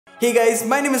Hey guys,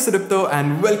 my name is Sudipto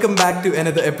and welcome back to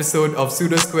another episode of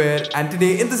Pseudo Square, and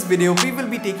today in this video we will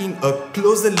be taking a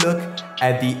closer look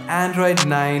at the Android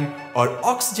 9 or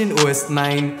Oxygen OS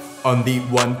 9 on the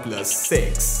OnePlus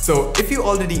 6. So if you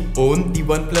already own the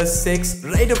OnePlus 6,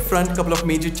 right up front, couple of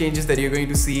major changes that you're going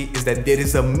to see is that there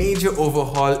is a major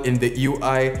overhaul in the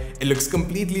UI. It looks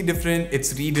completely different,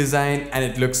 it's redesigned, and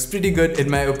it looks pretty good in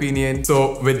my opinion.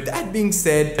 So with that being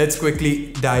said, let's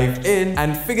quickly dive in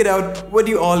and figure out what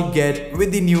you all get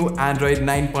with the new Android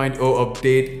 9.0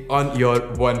 update on your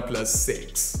OnePlus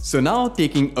 6. So now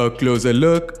taking a closer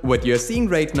look, what you're seeing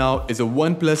right now is a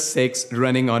OnePlus 6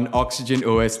 running on Oxygen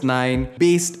OS 9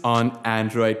 based on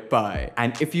Android Pie.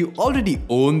 And if you already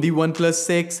own the OnePlus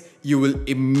 6, you will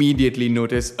immediately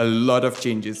notice a lot of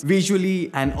changes visually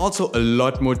and also a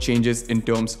lot more changes in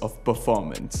terms of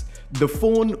performance. The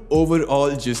phone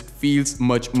overall just feels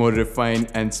much more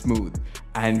refined and smooth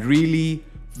and really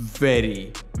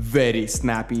very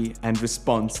snappy and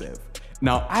responsive.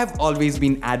 Now, I've always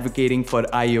been advocating for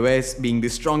iOS being the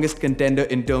strongest contender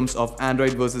in terms of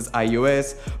Android versus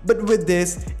iOS, but with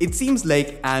this, it seems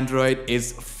like Android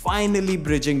is finally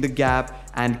bridging the gap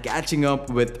and catching up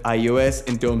with iOS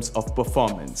in terms of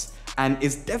performance, and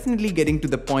is definitely getting to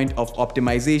the point of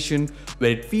optimization where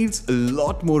it feels a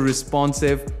lot more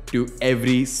responsive to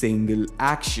every single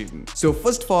action. So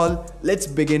first of all, let's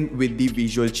begin with the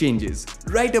visual changes.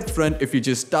 Right up front, if you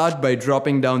just start by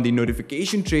dropping down the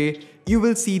notification tray, you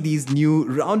will see these new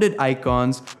rounded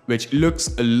icons, which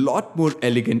looks a lot more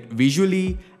elegant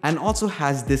visually and also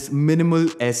has this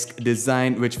minimal-esque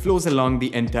design which flows along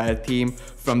the entire theme.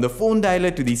 From the phone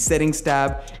dialer to the settings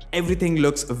tab, everything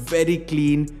looks very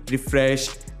clean,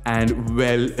 refreshed, and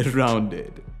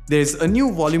well-rounded. There's a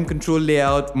new volume control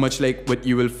layout, much like what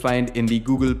you will find in the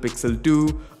Google Pixel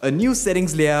 2, a new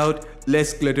settings layout,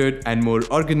 less cluttered and more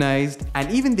organized, and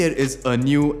even there is a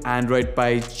new Android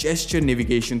Pie gesture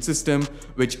navigation system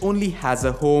which only has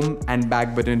a home and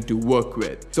back button to work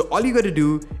with. So all you gotta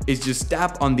do is just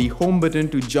tap on the home button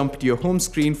to jump to your home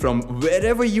screen from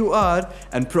wherever you are,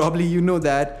 and probably you know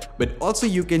that, but also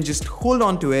you can just hold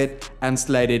on to it and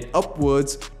slide it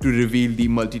upwards to reveal the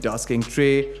multitasking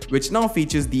tray, which now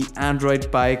features the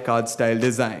Android Pie card style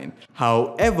design.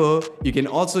 However, you can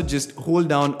also just hold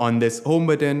down on this home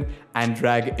button and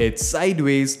drag it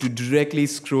sideways to directly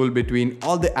scroll between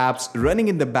all the apps running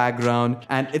in the background,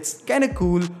 and it's kinda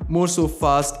cool, more so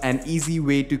fast and easy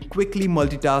way to quickly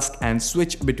multitask and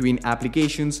switch between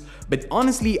applications. But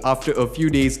honestly, after a few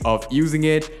days of using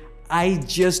it, I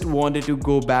just wanted to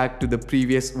go back to the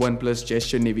previous OnePlus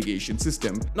gesture navigation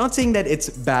system. Not saying that it's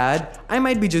bad, I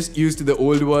might be just used to the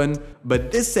old one,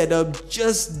 but this setup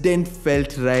just didn't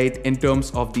felt right in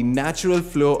terms of the natural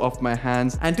flow of my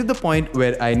hands, and to the point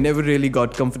where I never really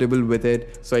got comfortable with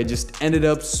it, so I just ended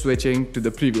up switching to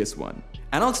the previous one.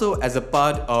 And also, as a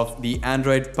part of the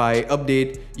Android Pie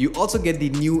update, you also get the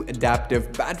new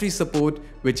adaptive battery support,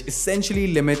 which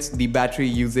essentially limits the battery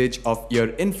usage of your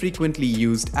infrequently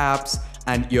used apps,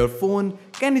 and your phone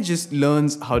kinda just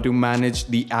learns how to manage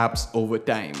the apps over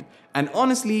time. And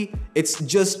honestly, it's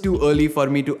just too early for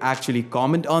me to actually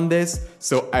comment on this,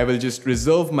 so I will just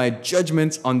reserve my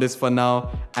judgments on this for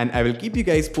now, and I will keep you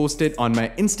guys posted on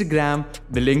my Instagram,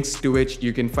 the links to which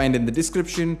you can find in the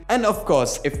description. And of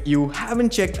course, if you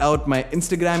haven't checked out my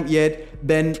Instagram yet,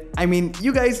 then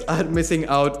you guys are missing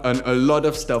out on a lot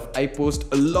of stuff. I post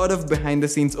a lot of behind the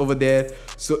scenes over there,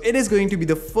 so it is going to be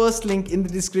the first link in the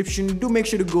description. Do make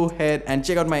sure to go ahead and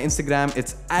check out my Instagram.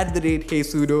 It's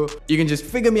 @HeySudo. You can just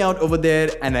figure me out over there,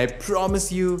 and I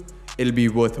promise you it'll be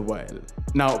worth a while.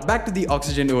 Now back to the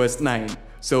Oxygen OS 9.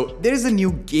 So there is a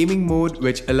new gaming mode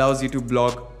which allows you to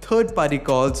block third-party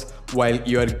calls while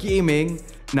you are gaming.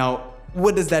 Now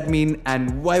what does that mean,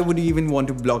 and why would you even want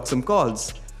to block some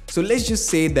calls? So let's just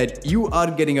say that you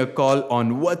are getting a call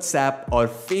on WhatsApp or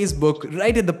Facebook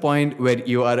right at the point where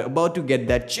you are about to get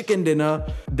that chicken dinner.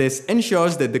 This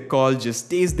ensures that the call just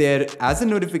stays there as a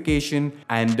notification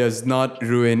and does not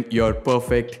ruin your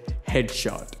perfect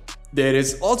headshot. There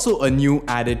is also a new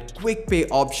added quick pay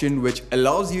option which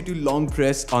allows you to long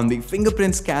press on the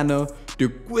fingerprint scanner to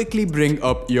quickly bring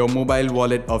up your mobile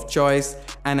wallet of choice,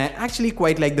 and I actually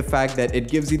quite like the fact that it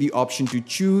gives you the option to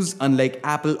choose, unlike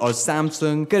Apple or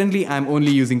Samsung. Currently I'm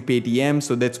only using Paytm,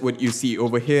 so that's what you see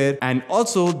over here. And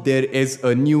also there is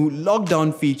a new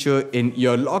lockdown feature in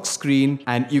your lock screen,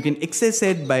 and you can access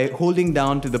it by holding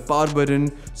down to the power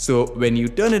button. So when you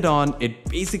turn it on, it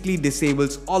basically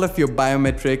disables all of your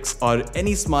biometrics or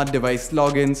any smart device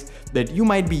logins that you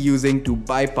might be using to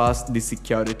bypass the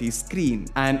security screen,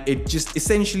 and it just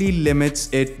essentially limits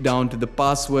it down to the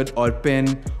password or PIN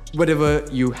in whatever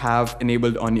you have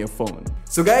enabled on your phone.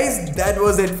 So guys, that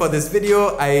was it for this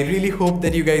video. I really hope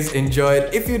that you guys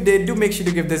enjoyed. If you did, do make sure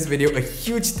to give this video a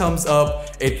huge thumbs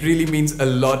up. It really means a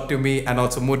lot to me and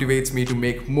also motivates me to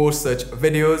make more such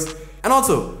videos. And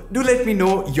also, do let me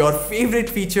know your favorite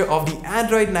feature of the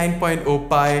Android 9.0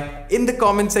 Pie in the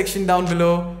comment section down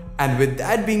below. And with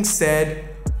that being said,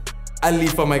 I'll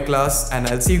leave for my class and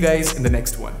I'll see you guys in the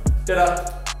next one.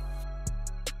 Ta-da!